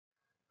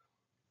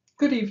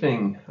Good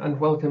evening and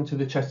welcome to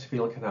the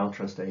Chesterfield Canal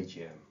Trust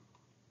AGM.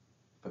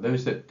 For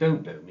those that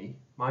don't know me,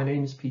 my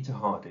name is Peter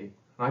Hardy and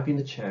I've been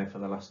the chair for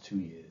the last 2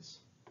 years.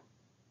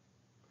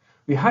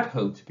 We had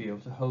hoped to be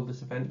able to hold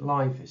this event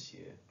live this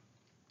year,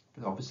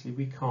 but obviously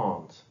we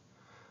can't.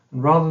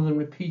 And rather than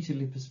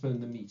repeatedly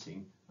postpone the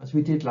meeting, as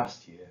we did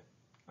last year,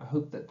 I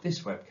hope that this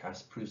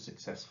webcast proves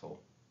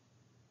successful.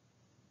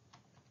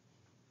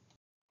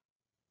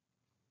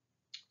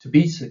 To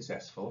be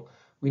successful,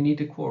 we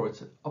need a quorum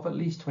of at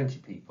least 20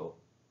 people.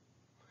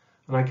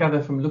 And I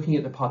gather from looking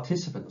at the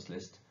participants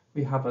list,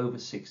 we have over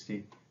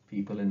 60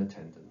 people in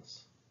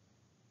attendance.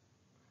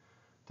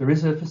 There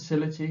is a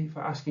facility for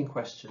asking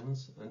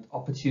questions and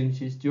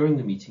opportunities during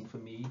the meeting for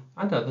me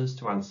and others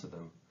to answer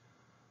them.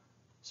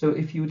 So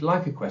if you would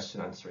like a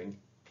question answering,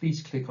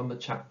 please click on the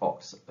chat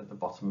box at the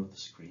bottom of the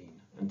screen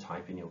and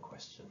type in your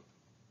question.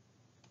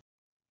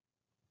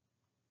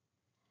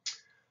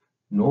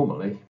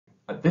 Normally,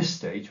 at this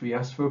stage, we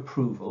ask for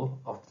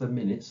approval of the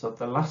minutes of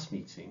the last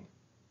meeting,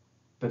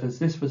 but as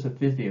this was a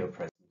video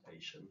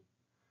presentation,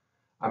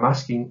 I'm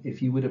asking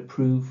if you would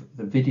approve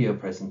the video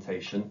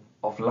presentation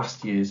of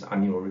last year's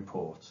annual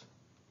report,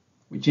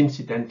 which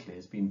incidentally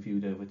has been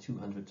viewed over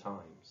 200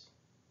 times.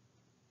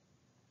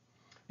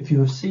 If you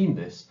have seen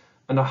this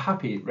and are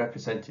happy it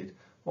represented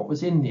what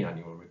was in the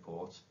annual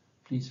report,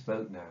 please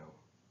vote now.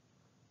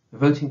 The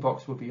voting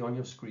box will be on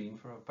your screen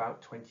for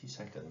about 20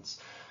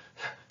 seconds.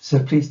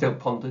 So please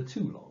don't ponder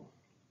too long.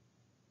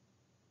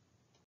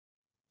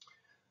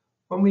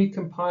 When we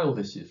compiled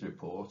this year's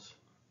report,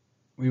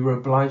 we were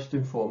obliged to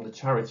inform the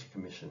Charity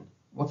Commission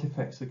what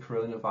effects the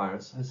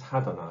coronavirus has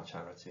had on our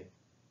charity.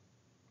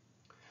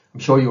 I'm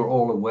sure you're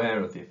all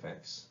aware of the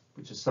effects,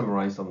 which are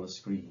summarised on the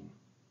screen.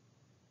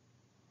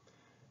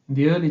 In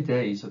the early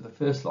days of the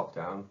first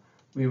lockdown,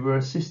 we were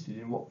assisted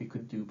in what we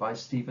could do by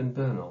Stephen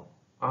Burnell,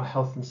 our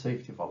health and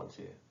safety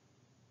volunteer.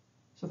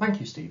 So thank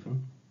you,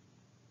 Stephen.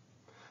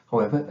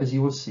 However, as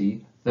you will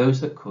see,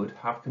 those that could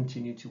have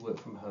continued to work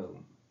from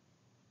home.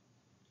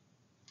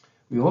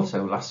 We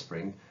also, last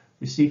spring,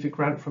 received a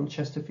grant from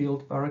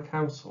Chesterfield Borough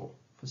Council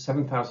for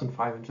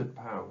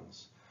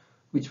 £7,500,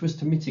 which was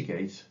to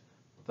mitigate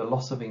the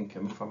loss of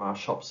income from our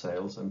shop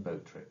sales and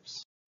boat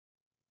trips.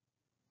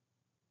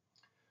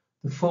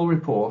 The full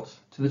report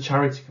to the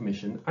Charity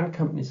Commission and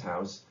Companies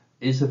House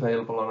is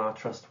available on our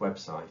Trust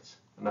website,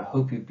 and I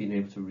hope you've been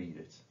able to read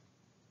it.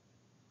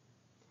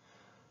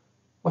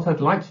 What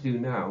I'd like to do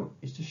now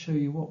is to show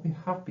you what we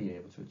have been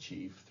able to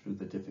achieve through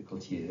the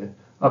difficult year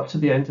up to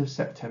the end of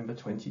September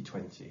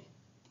 2020.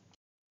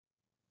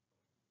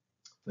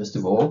 First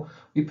of all,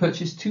 we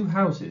purchased 2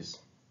 houses.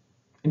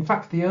 In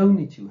fact, the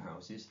only 2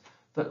 houses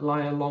that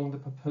lie along the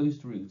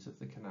proposed route of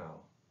the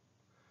canal.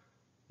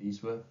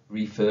 These were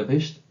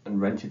refurbished and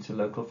rented to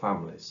local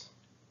families.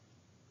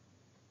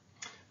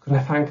 Could I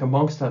thank,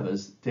 amongst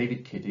others,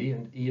 David Kiddy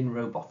and Ian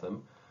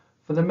Robotham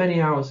for the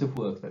many hours of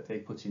work that they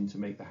put in to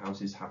make the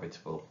houses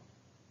habitable.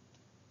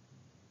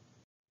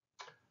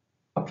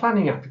 A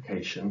planning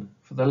application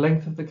for the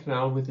length of the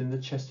canal within the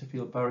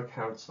Chesterfield Borough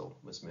Council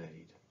was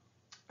made,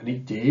 and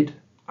it did,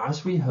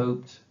 as we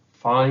hoped,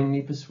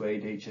 finally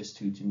persuade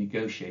HS2 to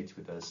negotiate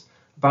with us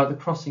about the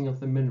crossing of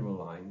the mineral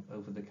line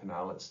over the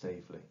canal at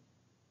Staveley.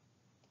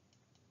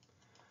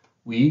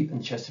 We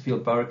and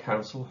Chesterfield Borough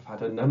Council have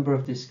had a number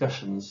of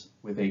discussions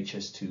with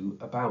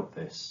HS2 about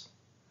this.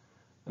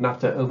 And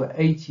after over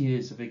 8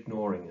 years of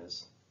ignoring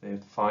us, they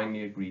have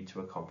finally agreed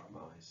to a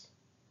compromise.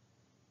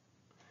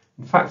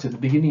 In fact, at the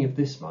beginning of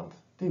this month,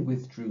 they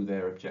withdrew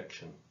their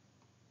objection.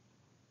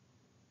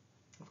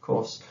 Of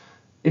course,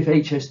 if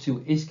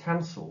HS2 is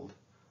cancelled,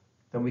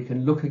 then we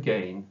can look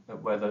again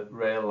at where the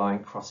rail line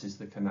crosses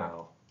the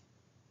canal.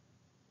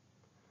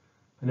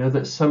 I know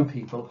that some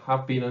people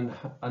have been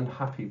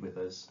unhappy with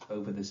us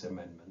over this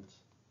amendment.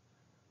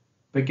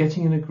 But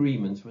getting an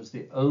agreement was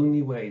the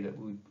only way that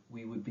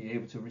we would be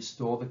able to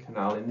restore the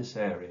canal in this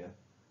area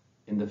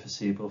in the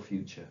foreseeable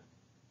future.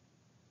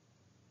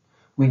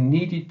 We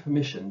needed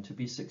permission to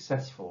be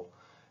successful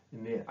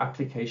in the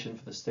application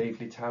for the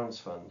Staveley Towns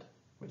Fund,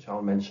 which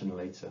I'll mention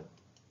later.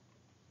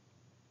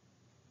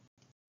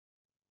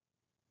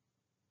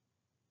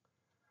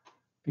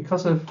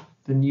 Because of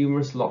the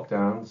numerous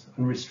lockdowns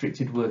and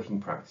restricted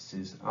working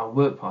practices, our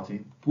work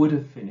party would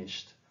have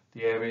finished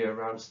the area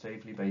around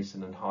Staveley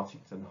Basin and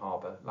Hartington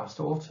Harbour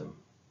last autumn.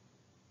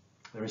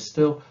 There is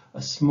still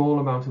a small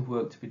amount of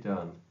work to be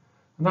done,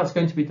 and that's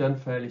going to be done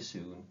fairly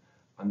soon,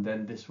 and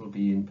then this will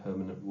be in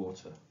permanent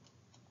water.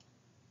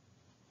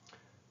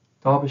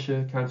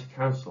 Derbyshire County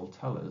Council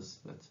tell us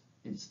that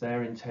it's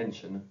their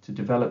intention to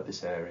develop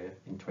this area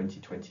in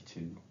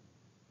 2022.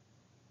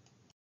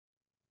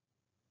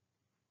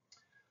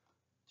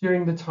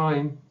 During the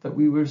time that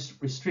we were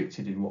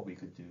restricted in what we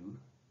could do,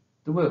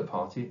 the work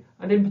party,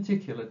 and in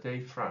particular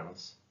Dave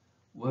France,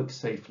 worked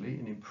safely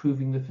in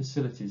improving the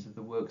facilities of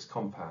the works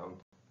compound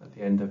at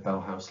the end of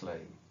Bellhouse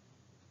Lane.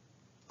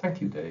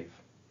 Thank you, Dave.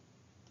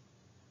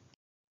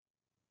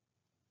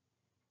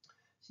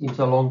 Seems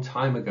a long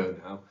time ago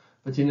now,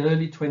 but in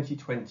early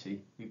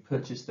 2020 we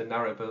purchased the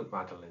narrowboat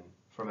Madeline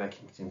from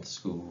Eckington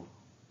School.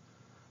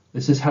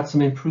 This has had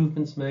some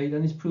improvements made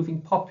and is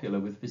proving popular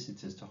with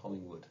visitors to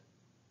Hollingwood.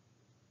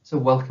 It's a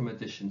welcome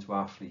addition to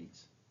our fleet.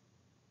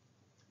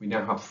 We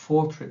now have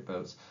 4 trip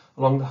boats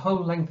along the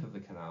whole length of the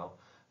canal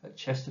at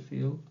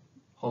Chesterfield,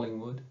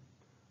 Hollingwood,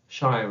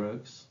 Shire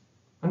Oaks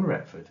and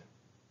Retford.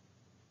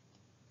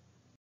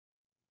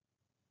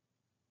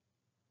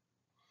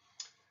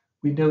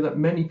 We know that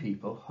many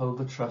people hold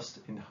the trust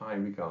in high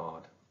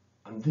regard,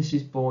 and this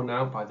is borne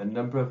out by the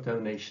number of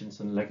donations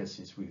and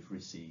legacies we've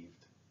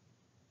received.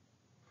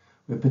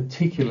 We're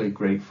particularly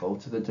grateful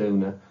to the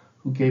donor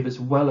who gave us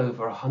well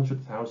over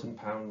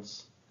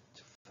 £100,000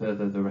 to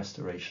further the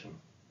restoration.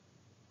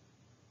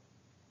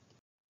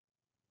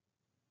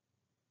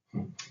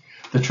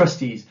 The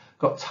trustees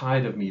got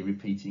tired of me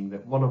repeating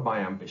that one of my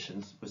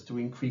ambitions was to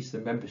increase the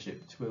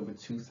membership to over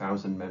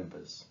 2,000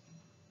 members.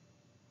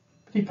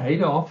 But it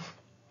paid off.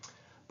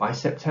 By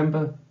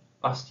September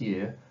last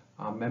year,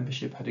 our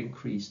membership had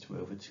increased to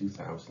over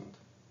 2,000.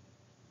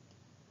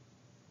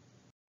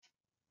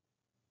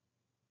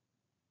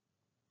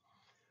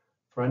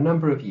 For a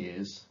number of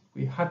years,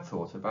 we had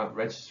thought about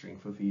registering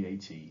for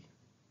VAT,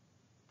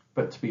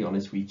 but to be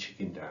honest, we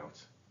chickened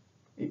out.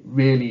 It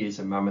really is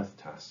a mammoth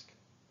task.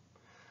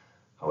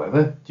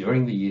 However,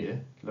 during the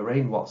year,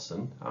 Lorraine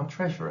Watson, our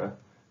treasurer,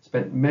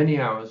 spent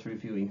many hours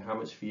reviewing how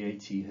much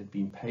VAT had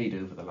been paid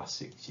over the last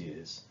 6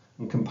 years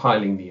and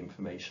compiling the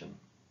information.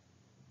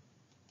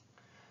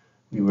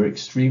 We were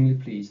extremely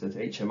pleased that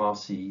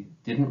HMRC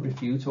didn't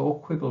refute or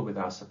quibble with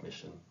our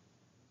submission,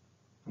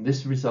 and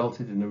this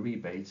resulted in a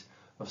rebate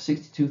of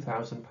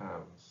 £62,000.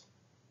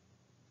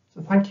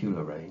 So thank you,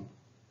 Lorraine.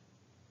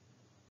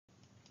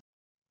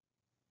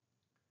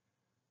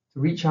 To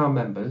reach our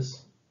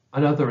members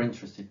and other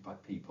interested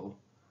people,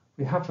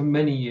 we have for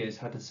many years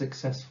had a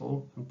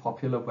successful and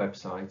popular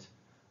website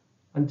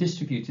and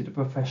distributed a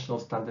professional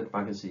standard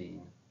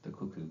magazine, The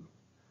Cuckoo,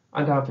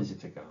 and our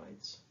visitor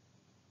guides.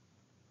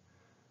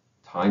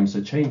 Times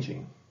are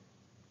changing,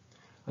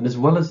 and as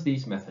well as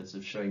these methods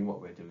of showing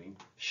what we're doing,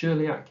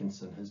 Shirley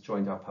Atkinson has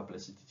joined our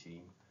publicity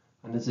team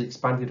and has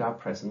expanded our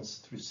presence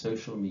through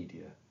social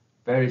media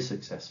very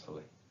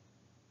successfully.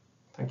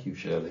 Thank you,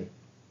 Shirley.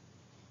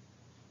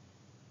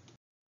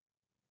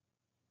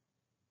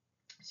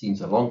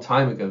 Seems a long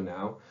time ago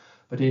now,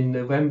 but in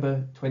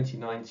November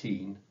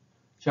 2019,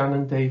 Jan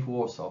and Dave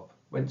Warsop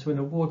went to an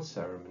awards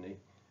ceremony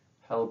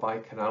held by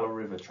Canal and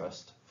River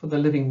Trust for the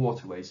Living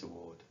Waterways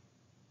Award.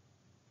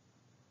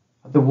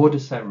 At the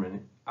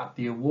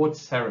award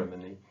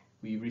ceremony,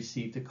 we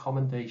received a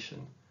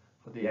commendation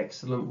for the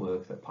excellent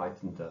work that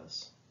Python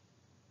does.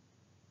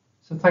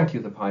 So thank you,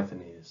 the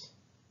Pythoniers.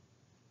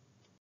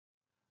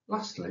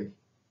 Lastly,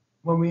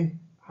 when we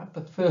had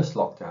the first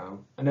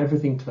lockdown and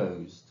everything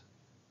closed,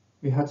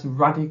 we had to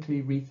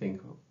radically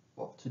rethink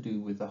what to do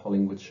with the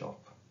Hollingwood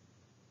shop.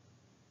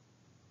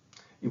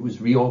 It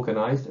was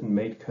reorganised and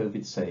made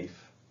COVID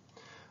safe,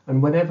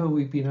 and whenever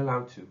we've been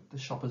allowed to, the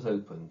shop has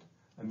opened,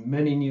 and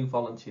many new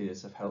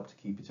volunteers have helped to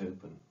keep it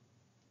open.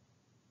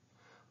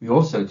 We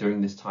also,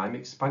 during this time,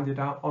 expanded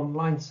our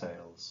online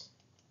sales,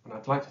 and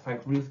I'd like to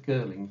thank Ruth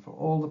Girling for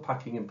all the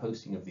packing and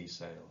posting of these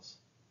sales.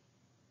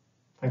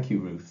 Thank you,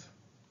 Ruth.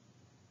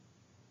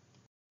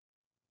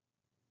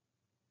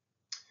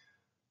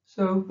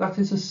 So that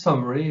is a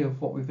summary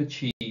of what we've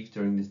achieved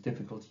during this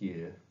difficult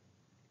year.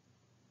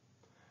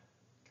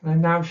 Can I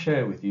now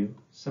share with you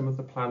some of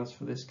the plans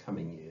for this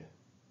coming year?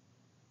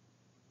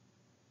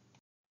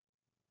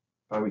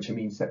 By which I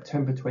mean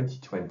September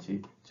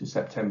 2020 to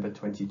September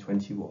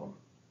 2021.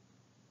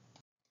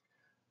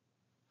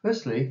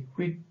 Firstly,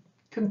 we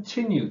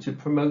continue to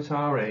promote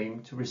our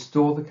aim to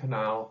restore the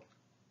canal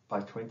by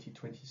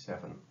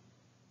 2027,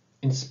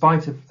 in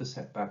spite of the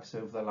setbacks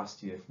over the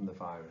last year from the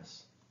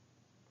virus.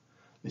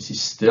 This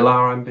is still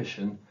our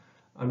ambition,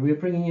 and we are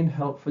bringing in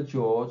help for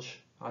George,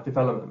 our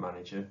development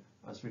manager,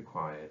 as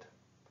required,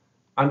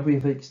 and we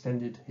have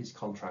extended his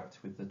contract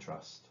with the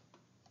Trust.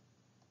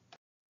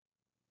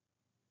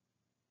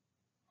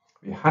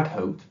 We had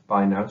hoped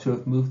by now to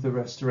have moved the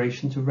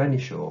restoration to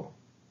Renishaw,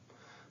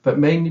 but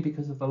mainly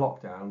because of the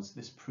lockdowns,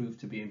 this proved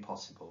to be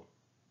impossible.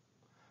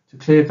 To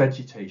clear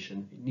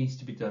vegetation, it needs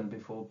to be done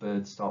before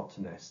birds start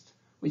to nest,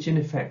 which in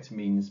effect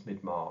means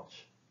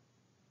mid-March.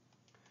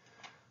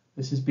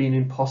 This has been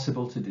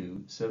impossible to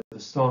do, so the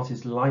start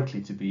is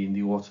likely to be in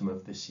the autumn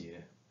of this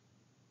year.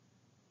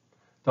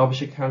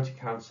 Derbyshire County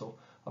Council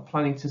are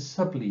planning to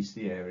sublease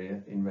the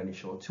area in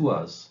Renishaw to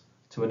us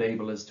to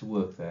enable us to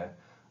work there,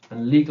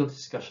 and legal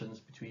discussions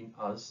between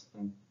us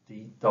and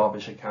the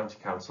Derbyshire County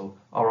Council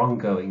are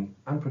ongoing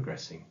and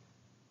progressing.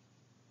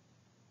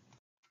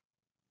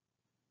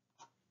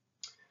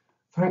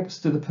 Thanks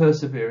to the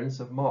perseverance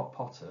of Mark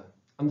Potter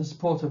and the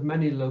support of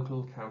many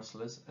local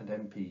councillors and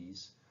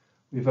MPs,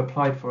 we've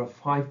applied for a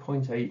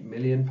 £5.8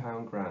 million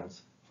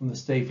grant from the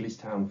Staveley's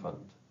Town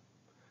Fund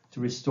to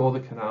restore the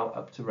canal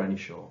up to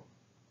Renishaw.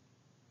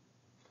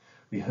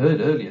 We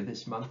heard earlier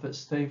this month that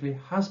Staveley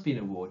has been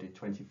awarded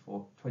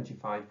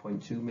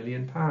 £25.2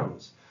 million,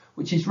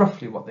 which is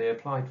roughly what they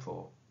applied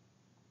for.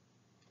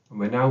 and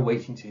we're now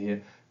waiting to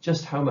hear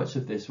just how much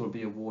of this will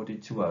be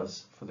awarded to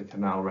us for the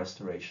canal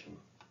restoration.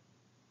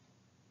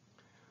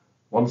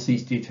 Once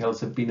these details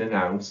have been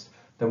announced,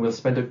 then we'll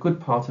spend a good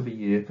part of a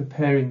year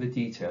preparing the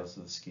details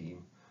of the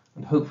scheme,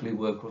 and hopefully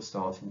work will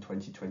start in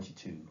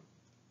 2022.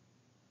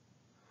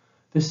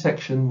 This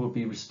section will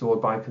be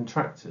restored by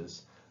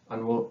contractors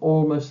and will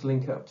almost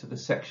link up to the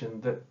section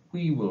that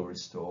we will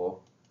restore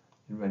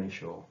in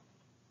Renishaw.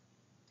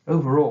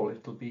 Overall,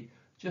 it'll be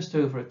just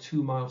over a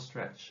 2-mile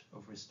stretch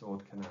of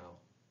restored canal.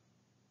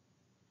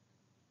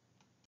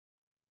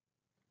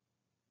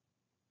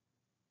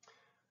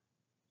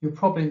 You're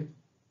probably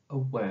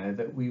aware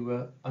that we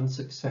were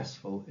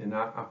unsuccessful in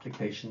our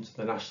application to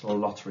the National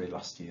Lottery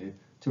last year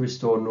to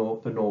restore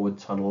the Norwood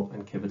Tunnel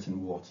and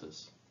Kiverton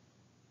Waters.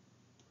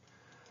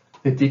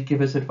 They did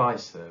give us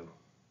advice though,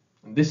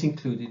 and this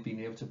included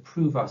being able to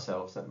prove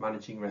ourselves at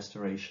managing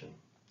restoration.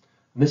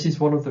 And this is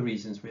one of the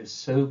reasons we are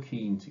so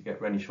keen to get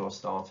Renishaw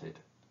started.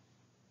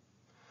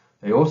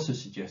 They also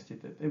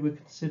suggested that they would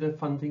consider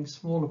funding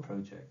smaller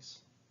projects,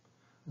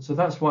 and so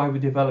that's why we're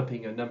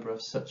developing a number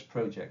of such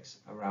projects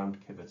around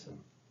Kiverton.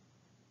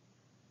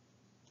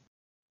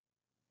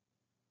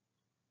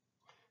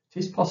 It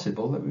is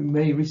possible that we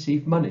may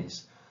receive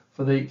monies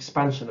for the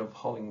expansion of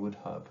Hollingwood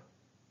Hub,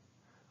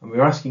 and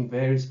we're asking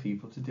various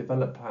people to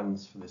develop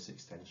plans for this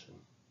extension.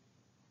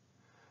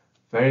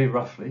 Very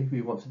roughly,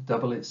 we want to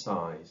double its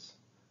size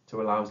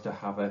to allow us to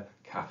have a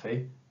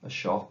cafe, a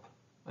shop,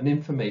 an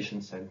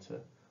information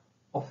centre,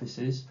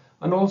 offices,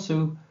 and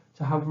also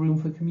to have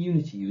room for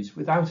community use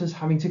without us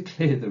having to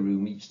clear the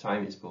room each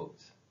time it's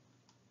booked.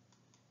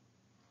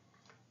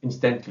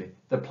 Incidentally,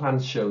 the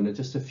plans shown are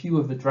just a few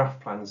of the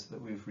draft plans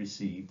that we've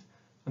received,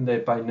 and they're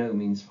by no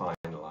means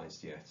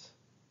finalised yet.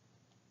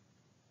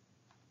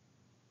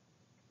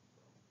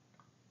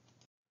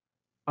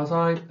 As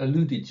I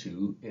alluded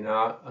to in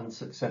our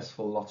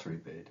unsuccessful lottery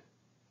bid,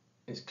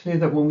 it's clear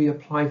that when we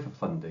apply for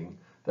funding,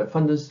 that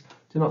funders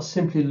do not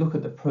simply look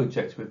at the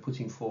project we're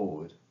putting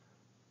forward,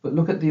 but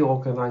look at the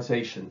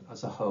organisation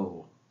as a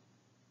whole.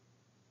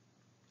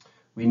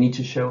 We need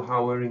to show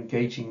how we're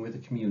engaging with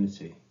the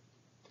community,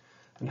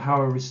 and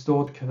how a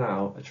restored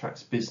canal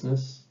attracts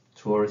business,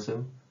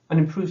 tourism, and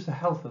improves the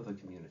health of the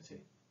community.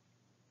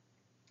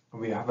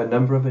 And we have a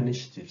number of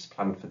initiatives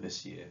planned for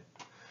this year,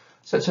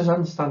 such as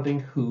understanding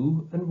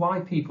who and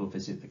why people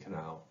visit the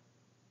canal,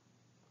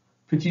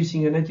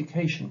 producing an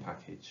education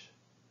package,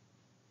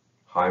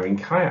 hiring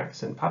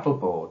kayaks and paddle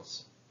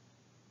boards,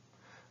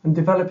 and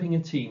developing a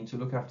team to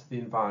look after the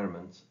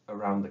environment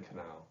around the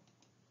canal.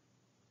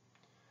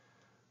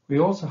 We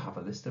also have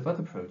a list of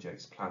other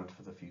projects planned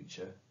for the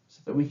future, so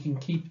that we can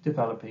keep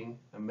developing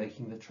and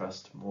making the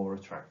trust more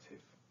attractive.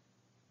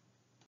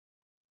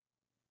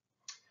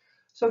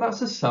 So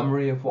that's a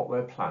summary of what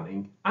we're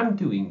planning and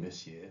doing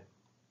this year.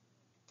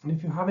 And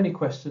if you have any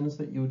questions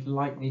that you would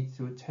like me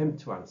to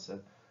attempt to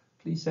answer,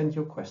 please send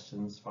your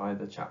questions via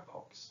the chat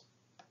box.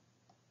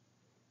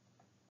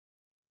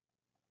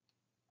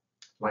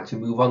 I'd like to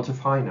move on to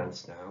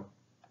finance now.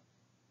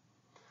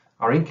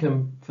 Our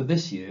income for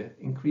this year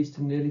increased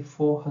to nearly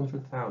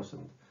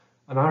 400,000,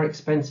 and our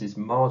expenses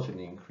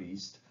marginally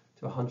increased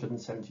to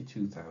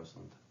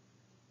 172,000.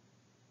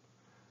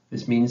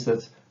 This means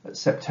that at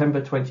September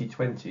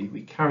 2020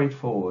 we carried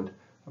forward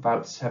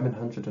about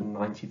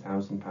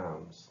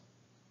 £790,000.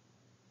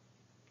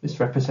 This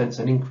represents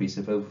an increase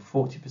of over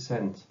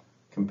 40%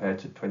 compared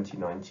to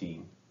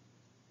 2019.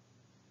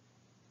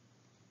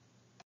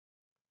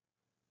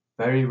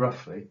 Very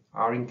roughly,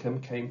 our income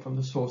came from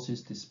the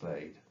sources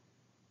displayed.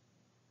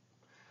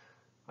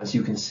 As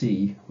you can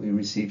see, we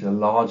received a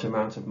large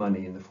amount of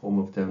money in the form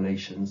of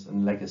donations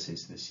and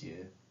legacies this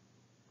year,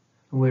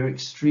 and we're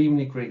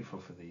extremely grateful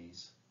for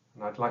these,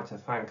 and I'd like to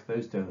thank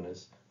those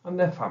donors and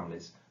their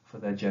families for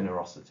their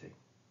generosity.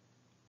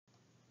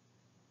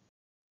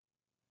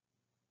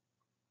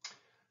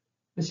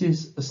 This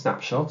is a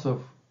snapshot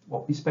of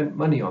what we spent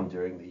money on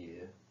during the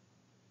year.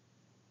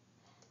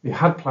 We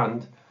had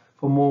planned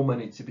for more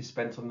money to be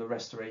spent on the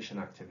restoration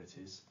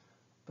activities,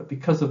 but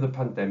because of the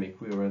pandemic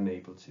we were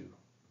unable to.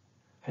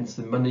 Hence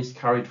the monies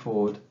carried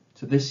forward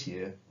to this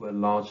year were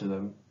larger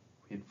than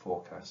we had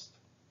forecast.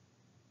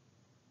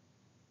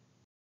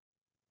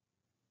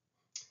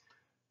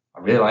 I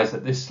realise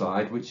that this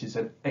slide, which is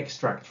an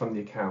extract from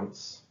the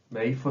accounts,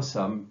 may for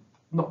some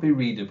not be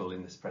readable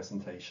in this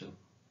presentation.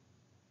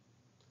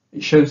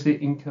 It shows the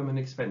income and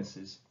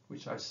expenses,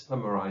 which I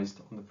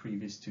summarised on the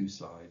previous two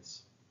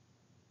slides.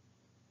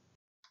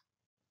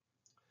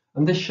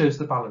 And this shows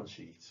the balance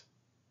sheet.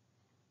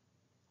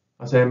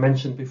 As I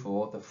mentioned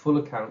before, the full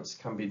accounts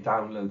can be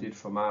downloaded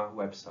from our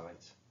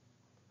website.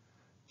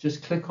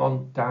 Just click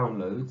on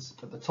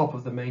Downloads at the top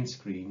of the main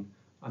screen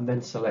and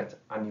then select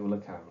Annual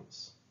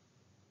Accounts.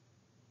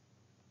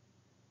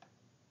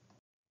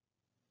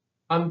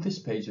 And this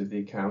page of the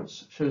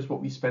accounts shows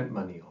what we spent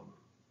money on.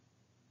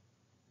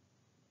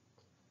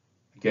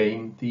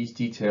 Again, these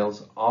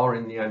details are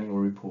in the annual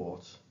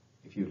report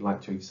if you'd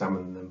like to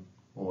examine them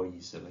more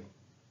easily.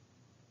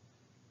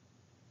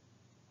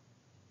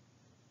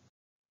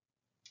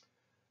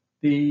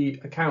 The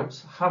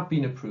accounts have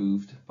been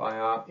approved by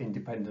our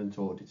independent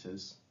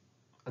auditors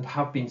and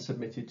have been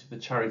submitted to the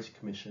Charity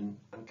Commission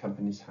and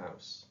Companies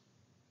House,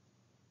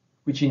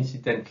 which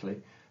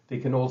incidentally they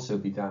can also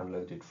be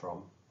downloaded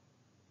from.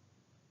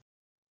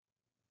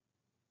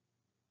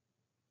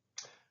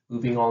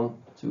 Moving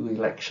on to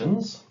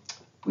elections,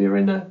 we're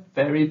in a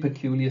very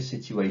peculiar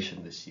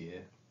situation this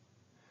year.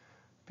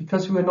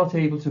 Because we were not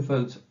able to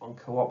vote on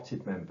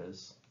co-opted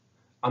members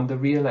and the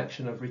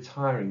re-election of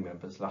retiring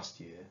members last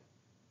year,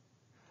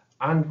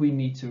 and we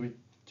need to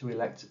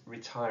elect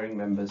retiring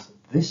members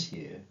this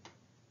year,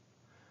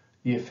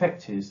 the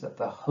effect is that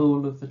the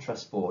whole of the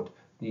Trust Board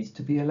needs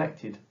to be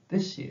elected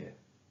this year.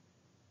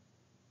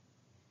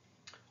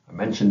 I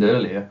mentioned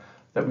earlier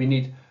that we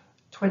need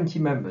 20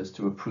 members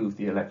to approve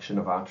the election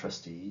of our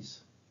trustees,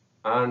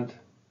 and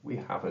we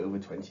have over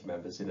 20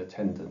 members in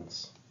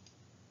attendance.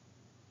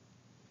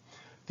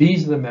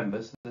 These are the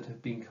members that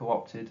have been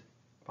co-opted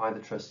by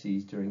the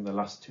trustees during the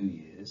last 2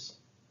 years.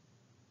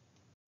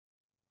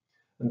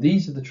 And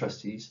these are the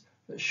trustees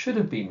that should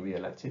have been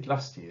re-elected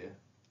last year,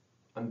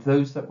 and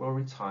those that will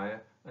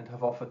retire and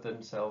have offered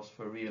themselves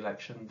for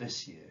re-election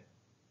this year.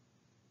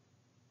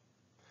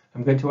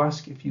 I'm going to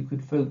ask if you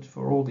could vote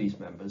for all these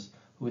members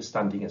who are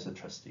standing as a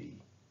trustee.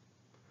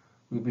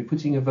 We'll be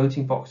putting a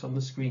voting box on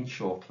the screen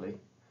shortly,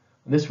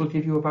 and this will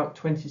give you about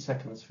 20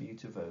 seconds for you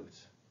to vote.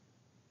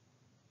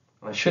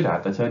 And I should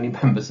add that only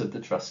members of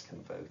the Trust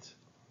can vote.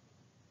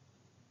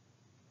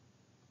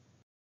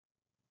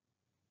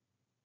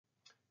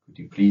 Could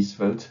you please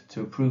vote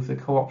to approve the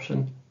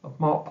co-option of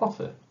Mark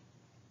Potter?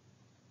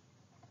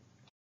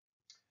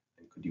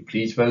 And could you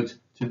please vote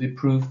to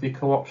approve the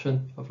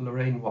co-option of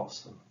Lorraine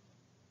Watson?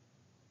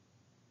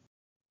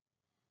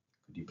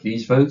 Could you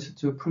please vote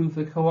to approve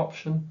the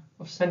co-option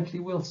of Sentley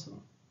Wilson?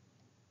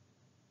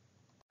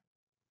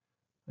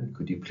 And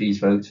could you please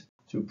vote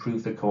to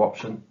approve the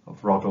co-option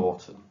of Rod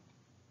Orton?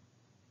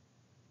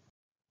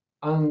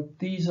 And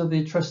these are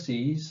the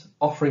trustees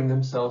offering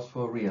themselves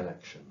for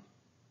re-election.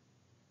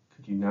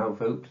 Could you now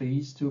vote,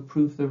 please, to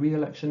approve the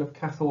re-election of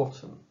Kath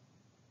Orton?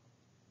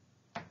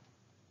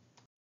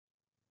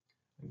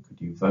 And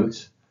could you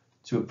vote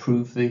to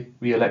approve the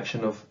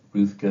re-election of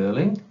Ruth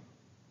Girling?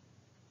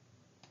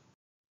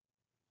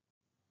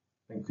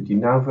 And could you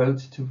now vote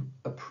to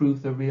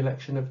approve the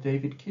re-election of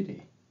David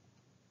Kiddy?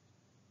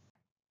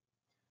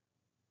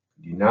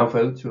 Could you now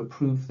vote to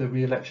approve the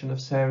re-election of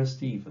Sarah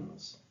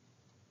Stevens?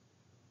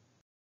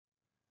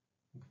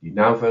 Could you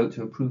now vote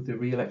to approve the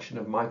re-election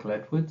of Michael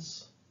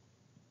Edwards?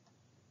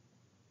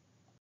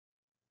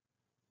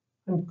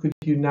 And could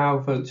you now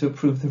vote to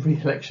approve the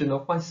re-election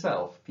of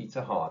myself,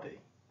 Peter Hardy?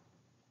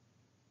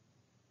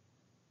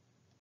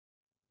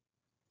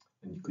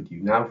 And could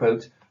you now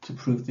vote to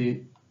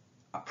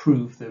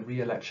approve the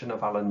re-election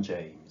of Alan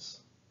James?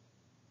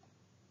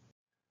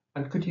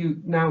 And could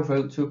you now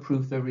vote to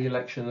approve the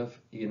re-election of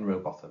Ian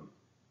Robotham?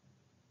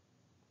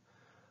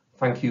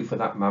 Thank you for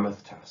that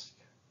mammoth task.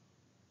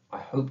 I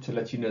hope to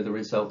let you know the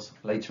results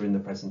later in the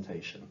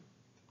presentation.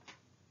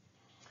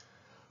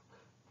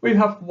 We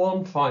have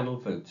one final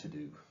vote to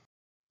do.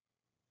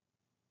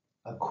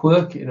 A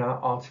quirk in our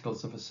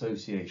Articles of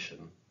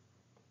Association.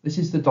 This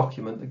is the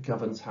document that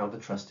governs how the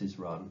Trust is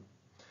run.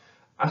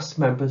 Asks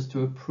members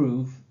to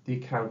approve the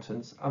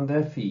accountants and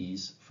their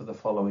fees for the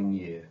following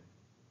year.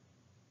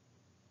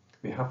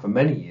 We have for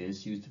many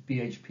years used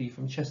BHP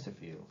from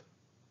Chesterfield.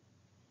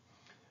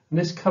 And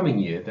this coming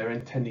year they're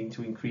intending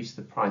to increase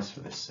the price for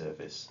this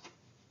service.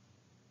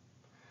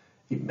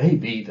 It may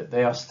be that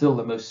they are still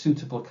the most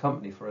suitable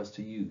company for us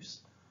to use,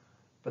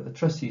 but the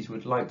trustees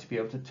would like to be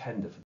able to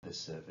tender for this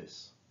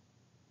service.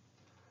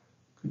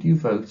 Could you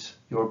vote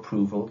your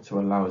approval to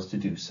allow us to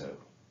do so?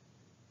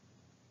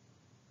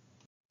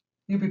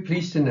 You'll be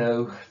pleased to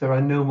know there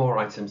are no more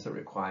items that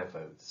require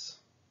votes.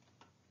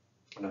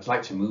 And I'd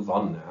like to move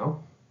on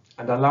now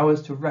and allow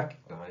us to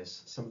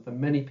recognise some of the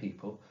many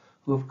people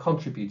who have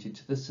contributed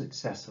to the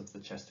success of the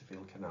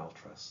Chesterfield Canal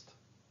Trust.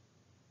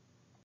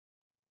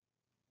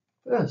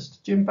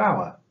 First, Jim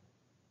Bower.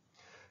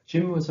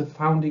 Jim was a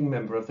founding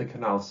member of the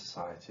Canal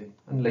Society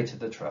and later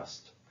the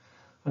Trust,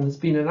 and has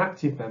been an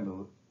active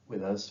member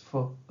with us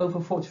for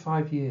over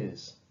 45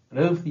 years, and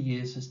over the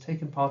years has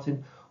taken part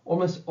in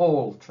almost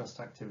all Trust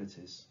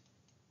activities.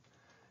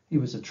 He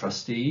was a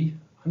trustee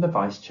and a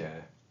vice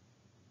chair,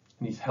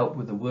 and he's helped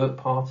with the work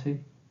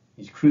party,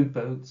 he's crewed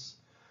boats,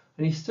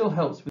 and he still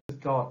helps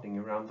with gardening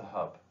around the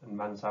hub and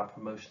mans our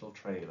promotional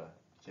trailer,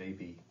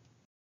 JB.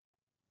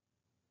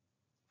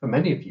 For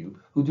many of you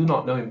who do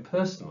not know him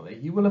personally,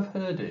 you will have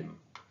heard him.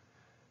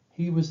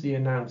 He was the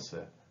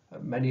announcer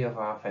at many of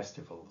our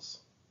festivals.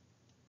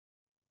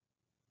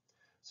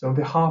 So on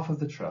behalf of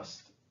the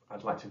Trust,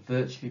 I'd like to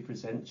virtually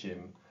present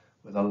Jim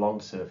with a Long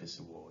Service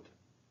Award.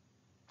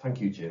 Thank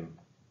you, Jim.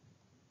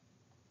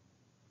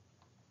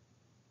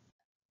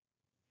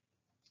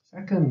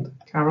 Second,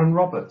 Karen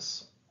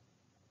Roberts.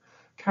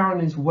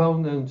 Karen is well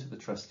known to the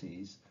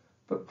trustees,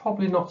 but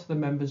probably not to the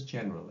members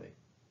generally.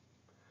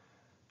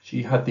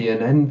 She had the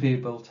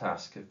unenviable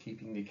task of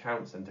keeping the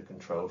accounts under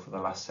control for the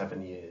last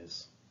 7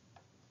 years.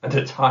 and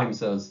at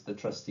times us, the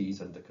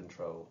trustees, under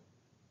control.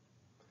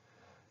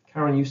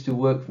 Karen used to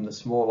work from the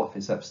small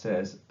office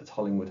upstairs at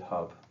Hollingwood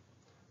Hub,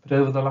 but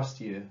over the last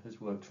year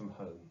has worked from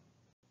home.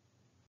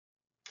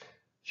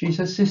 She's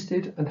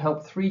assisted and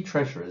helped 3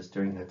 treasurers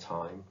during her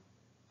time,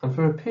 and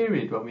for a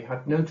period when we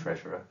had no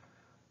treasurer,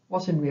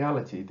 was in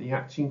reality the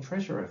acting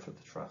treasurer for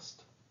the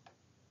trust.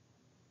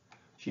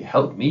 She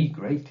helped me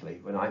greatly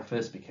when I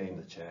first became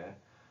the chair,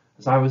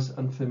 as I was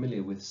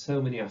unfamiliar with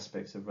so many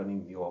aspects of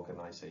running the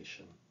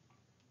organisation.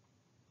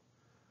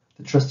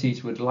 The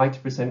trustees would like to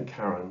present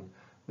Karen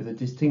with a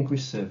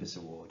Distinguished Service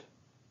Award.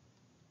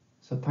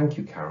 So thank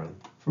you, Karen,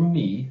 from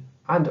me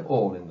and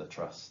all in the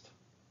trust.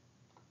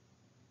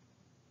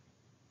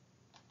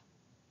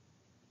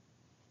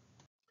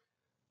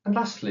 And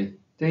lastly,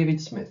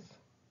 David Smith.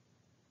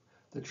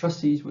 The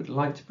trustees would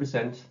like to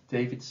present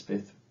David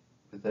Smith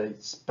with a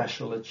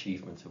Special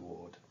Achievement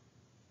Award.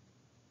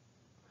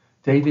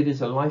 David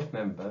is a life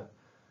member,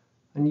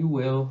 and you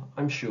will,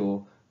 I'm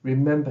sure,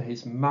 remember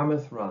his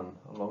mammoth run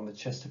along the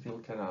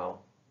Chesterfield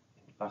Canal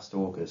last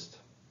August.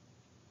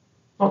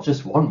 Not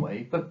just one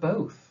way, but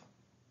both.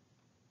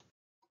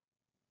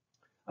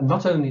 And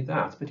not only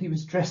that, but he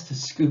was dressed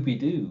as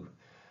Scooby-Doo.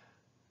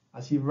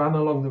 As he ran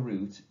along the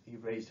route, he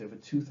raised over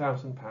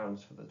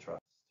 £2,000 for the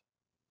trust.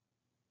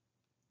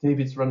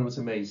 David's run was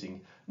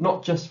amazing,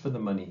 not just for the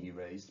money he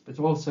raised, but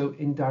also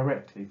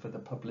indirectly for the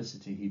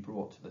publicity he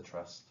brought to the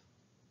trust.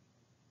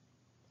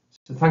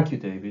 So thank you,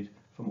 David,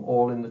 from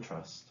all in the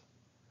trust.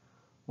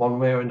 One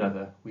way or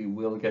another, we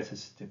will get a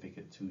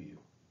certificate to you.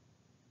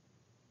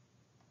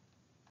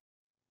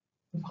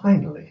 And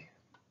finally,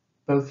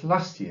 both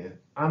last year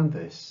and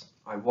this,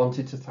 I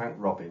wanted to thank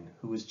Robin,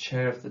 who was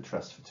chair of the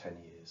trust for 10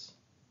 years.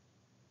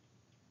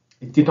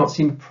 It did not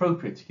seem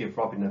appropriate to give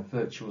Robin a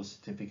virtual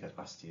certificate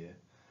last year,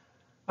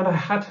 and I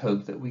had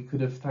hoped that we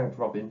could have thanked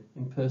Robin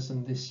in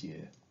person this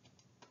year.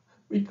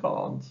 We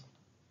can't.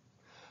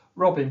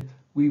 Robin,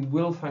 we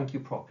will thank you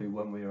properly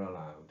when we are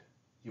allowed.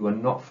 You are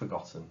not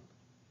forgotten.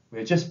 We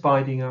are just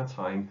biding our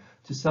time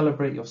to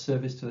celebrate your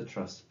service to the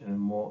trust in a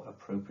more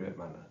appropriate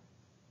manner.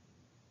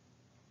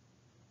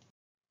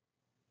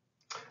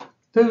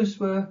 Those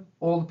were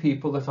all the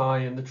people that I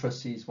and the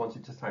trustees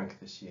wanted to thank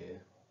this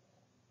year.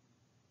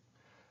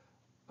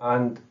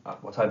 And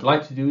what I'd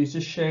like to do is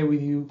just share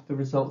with you the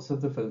results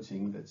of the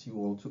voting that you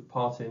all took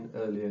part in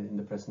earlier in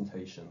the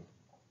presentation.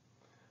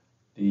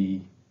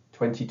 The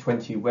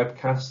 2020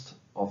 webcast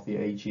of the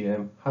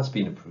AGM has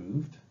been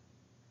approved.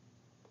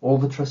 All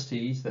the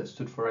trustees that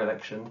stood for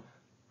election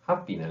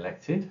have been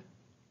elected,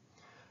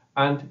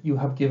 and you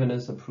have given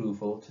us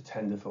approval to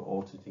tender for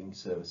auditing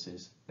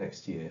services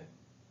next year.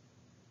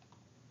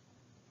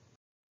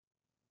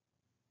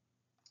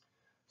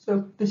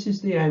 So this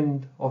is the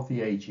end of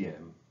the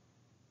AGM.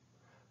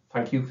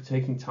 Thank you for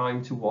taking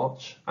time to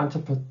watch and to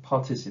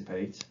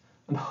participate,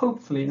 and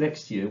hopefully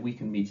next year we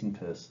can meet in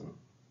person.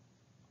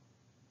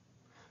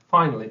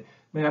 Finally,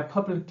 may I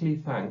publicly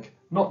thank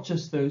not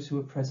just those who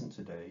are present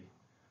today,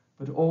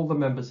 but all the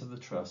members of the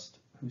Trust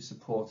who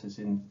support us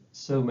in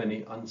so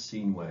many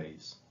unseen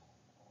ways.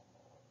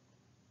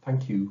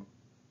 Thank you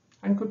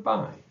and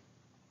goodbye.